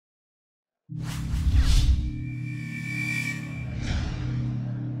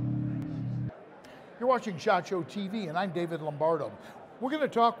You're watching SHOT Show TV, and I'm David Lomardo. We're going to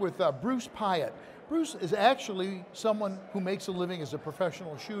talk with Bruce Piatt. Bruce is actually someone who makes a living as a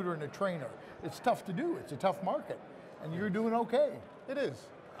professional shooter and a trainer. It's tough to do. It's a tough market, and you're doing okay. It is.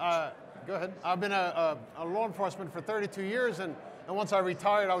 Go ahead. I've been a law enforcement for 32 years, and once I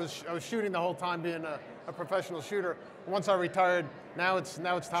retired, I was shooting the whole time, being a professional shooter. Once I retired, now it's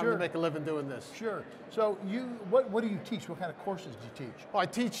time to make a living doing this. Sure. So what do you teach? What kind of courses do you teach? Well, I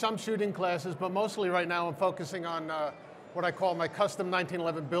teach some shooting classes, but mostly right now I'm focusing on what I call my custom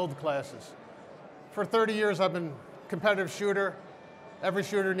 1911 build classes. For 30 years I've been a competitive shooter. Every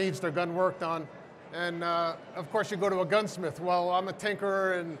shooter needs their gun worked on. And of course you go to a gunsmith. Well, I'm a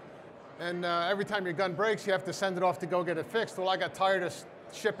tinkerer, and every time your gun breaks you have to send it off to go get it fixed. Well, I got tired of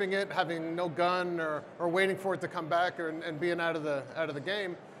shipping it, having no gun, or waiting for it to come back, and being out of the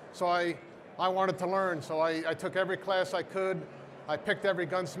game. So I wanted to learn, so I took every class I could. I picked every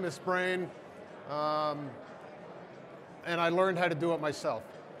gunsmith's brain, and I learned how to do it myself.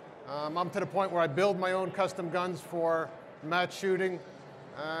 I'm to the point where I build my own custom guns for match shooting,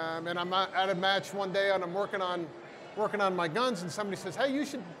 and I'm at a match one day and I'm working on my guns, and somebody says, "Hey, you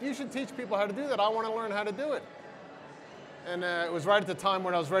should teach people how to do that. I want to learn how to do it." And it was right at the time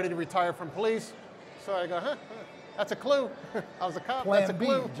when I was ready to retire from police, so I go, that's a clue. I was a cop. Plan that's a B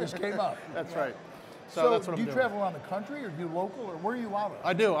clue. just came up. That's right. So that's what do I'm you doing. travel around the country, or do you local, or where are you out of?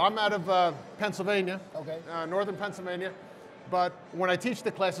 I do. I'm out of Pennsylvania, Okay. Northern Pennsylvania. But when I teach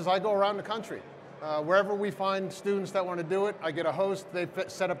the classes, I go around the country. Wherever we find students that want to do it, I get a host, they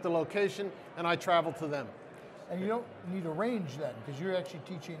set up the location, and I travel to them. And you don't need a range then, because you're actually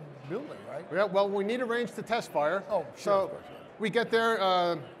teaching building, right? Yeah, well, we need a range to test fire. Oh, sure, So of course, yeah. we get there,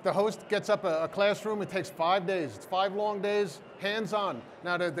 the host gets up a classroom. It takes 5 days. It's 5 long days, hands-on.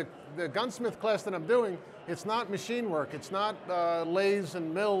 Now, the gunsmith class that I'm doing, it's not machine work. It's not lathes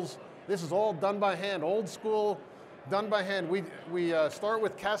and mills. This is all done by hand, old school, done by hand. We start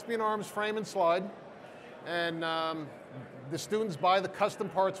with Caspian Arms frame and slide, and the students buy the custom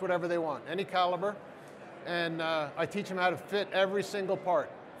parts, whatever they want, any caliber. And I teach them how to fit every single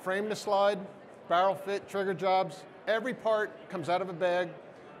part. Frame to slide, barrel fit, trigger jobs. Every part comes out of a bag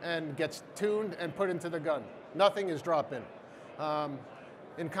and gets tuned and put into the gun. Nothing is drop-in.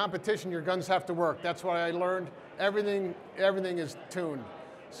 In competition, your guns have to work. That's what I learned. Everything is tuned.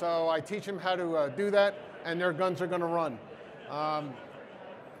 So I teach them how to do that, and their guns are going to run.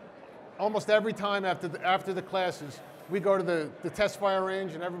 Almost every time after the classes, we go to the test fire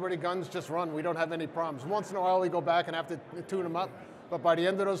range, and everybody guns just run. We don't have any problems. Once in a while we go back and have to tune them up, but by the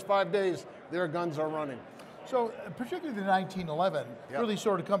end of those 5 days, their guns are running. So particularly the 1911 Yep. really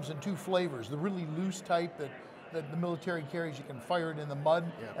sort of comes in 2 flavors: the really loose type that the military carries, you can fire it in the mud,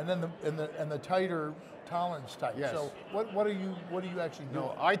 Yep. and then the tighter tolerance type. Yes. So what are you actually doing?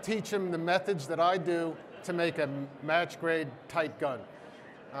 No, I teach them the methods that I do to make a match grade tight gun.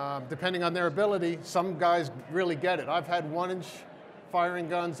 Depending on their ability, some guys really get it. I've had 1-inch firing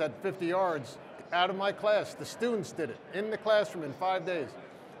guns at 50 yards out of my class. The students did it in the classroom in 5 days.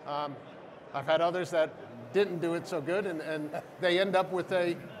 I've had others that didn't do it so good, and they end up with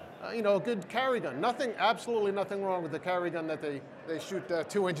a good carry gun. Absolutely nothing wrong with the carry gun that they shoot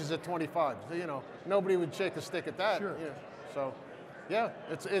 2 inches at 25. So, nobody would shake a stick at that. Sure. So, yeah,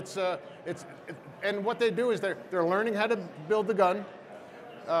 and what they do is they're learning how to build the gun.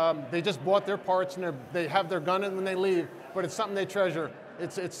 They just bought their parts, and they have their gun when they leave, but it's something they treasure.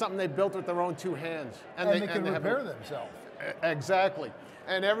 It's something they built with their own 2 hands. And they can repair themselves. Exactly.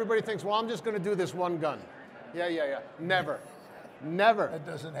 And everybody thinks, well, I'm just going to do this one gun. Yeah. Never. Never. That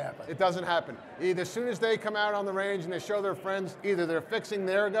doesn't happen. It doesn't happen. Either as soon as they come out on the range and they show their friends, either they're fixing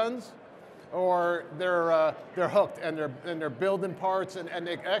their guns, or they're hooked and they're building parts. And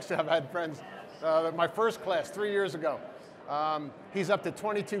they actually have had friends. My first class 3 years ago. He's up to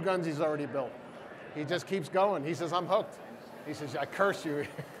 22 guns he's already built. He just keeps going. He says, I'm hooked. He says, I curse you.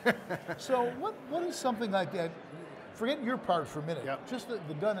 So what is something like that? Forget your part for a minute. Yep. Just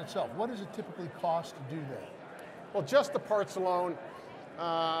the gun itself. What does it typically cost to do that? Well, just the parts alone,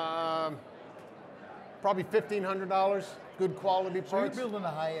 probably $1,500, good quality So you're parts. building a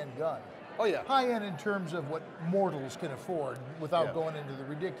high-end gun. Oh yeah. High-end in terms of what mortals can afford without Yeah. going into the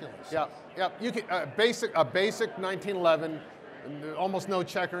ridiculous. Yeah. You can a basic 1911, almost no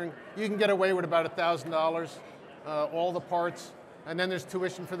checkering. You can get away with about $1,000, all the parts, and then there's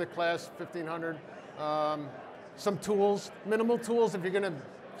tuition for the class, $1,500. Some tools, minimal tools if you're going to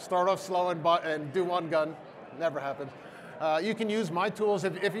start off slow and do one gun. Never happens. You can use my tools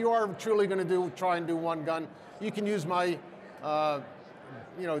if you are truly going to try and do one gun. You can use my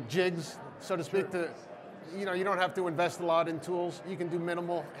jigs, so to speak, to, you know, you don't have to invest a lot in tools. You can do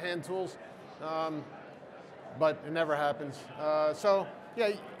minimal hand tools, but it never happens. So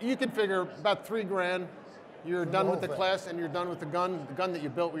yeah, you can figure about $3 grand. You're done with the class and you're done with the gun that you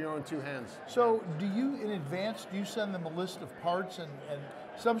built with your own 2 hands. So do you, in advance, do you send them a list of parts and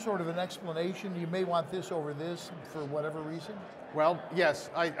some sort of an explanation? You may want this over this for whatever reason? Well, yes,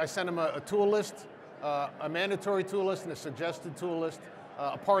 I send them a tool list, a mandatory tool list and a suggested tool list,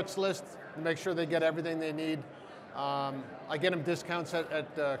 a parts list to make sure they get everything they need. I get them discounts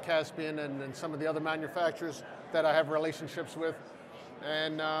at Caspian and some of the other manufacturers that I have relationships with.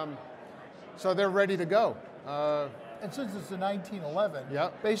 And so they're ready to go. And since it's a 1911,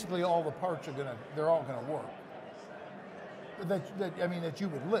 Yep. basically all the parts are they're all gonna work. That you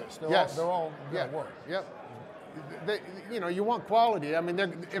would list. Yes. They're all gonna work. Yep. You know, you want quality. I mean,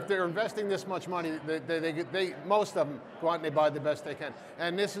 if they're investing this much money, they most of them go out and they buy the best they can.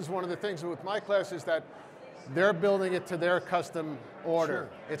 And this is one of the things with my class is that they're building it to their custom order.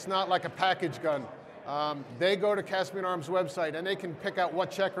 Sure. It's not like a package gun. They go to Caspian Arms website and they can pick out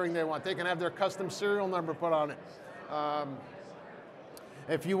what checkering they want. They can have their custom serial number put on it.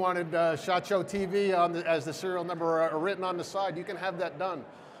 If you wanted SHOT Show TV as the serial number written on the side, you can have that done.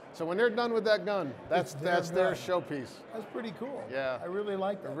 So when they're done with that gun, that's their showpiece. That's pretty cool. Yeah. I really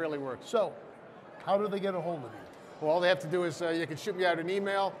like that. It really works. So, how do they get a hold of you? Well, all they have to do is you can shoot me out an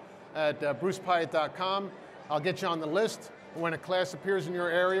email at brucepiatt.com. I'll get you on the list. When a class appears in your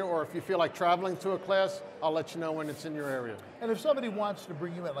area, or if you feel like traveling to a class, I'll let you know when it's in your area. And if somebody wants to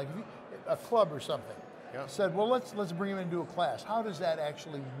bring you in, like a club or something, said, well, let's bring them into a class. How does that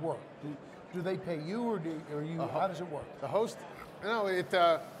actually work? Do they pay you, or how does it work? The host? No, if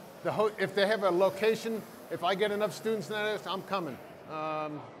they have a location, if I get enough students in that, I'm coming.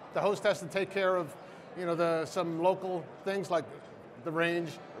 The host has to take care of, you know, some local things like the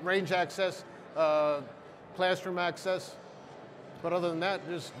range access, classroom access. But other than that,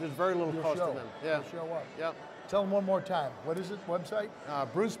 there's very little cost to them. Yeah. You'll show up. Yep. Tell them one more time. What is it? Website?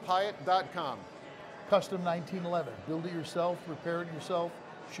 BrucePiatt.com. Custom 1911. Build it yourself, repair it yourself,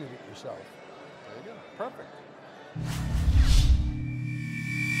 shoot it yourself. There you go. Perfect.